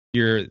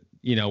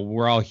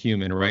we're all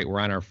human, right? We're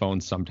on our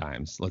phones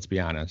sometimes. Let's be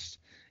honest.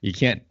 You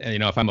can't,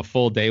 if I'm a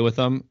full day with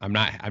them, I'm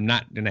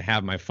not going to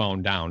have my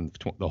phone down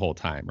the whole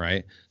time,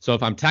 right? So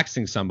if I'm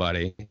texting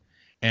somebody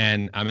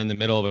and I'm in the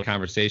middle of a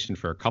conversation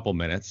for a couple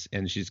minutes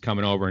and she's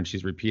coming over and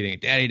she's repeating,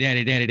 daddy,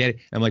 daddy, daddy, daddy.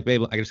 I'm like,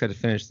 babe, I just got to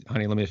finish,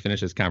 honey, let me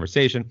finish this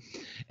conversation.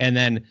 And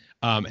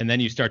then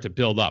you start to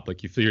build up,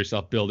 like you feel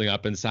yourself building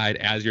up inside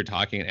as you're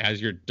talking and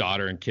as your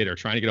daughter and kid are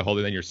trying to get a hold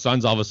of you, then your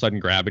son's all of a sudden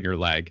grabbing your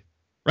leg,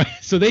 right?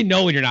 So they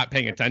know when you're not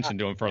paying attention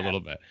to them for a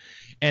little bit.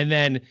 And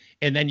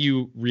then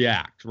you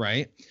react,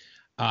 right?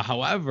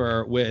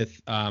 However,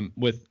 with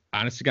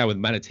honest to God, with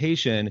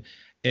meditation,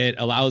 it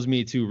allows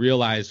me to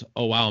realize,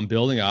 oh wow, I'm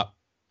building up.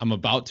 I'm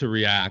about to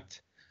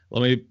react.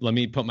 Let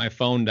me put my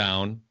phone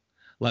down.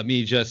 Let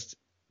me just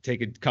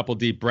take a couple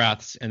deep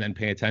breaths and then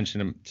pay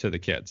attention to the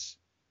kids.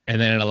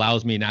 And then it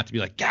allows me not to be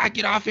like, God,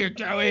 get off here,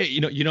 go away.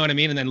 You know what I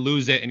mean? And then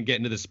lose it and get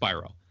into the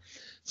spiral.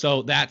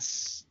 So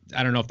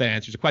I don't know if that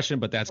answers the question,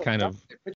 but that's kind of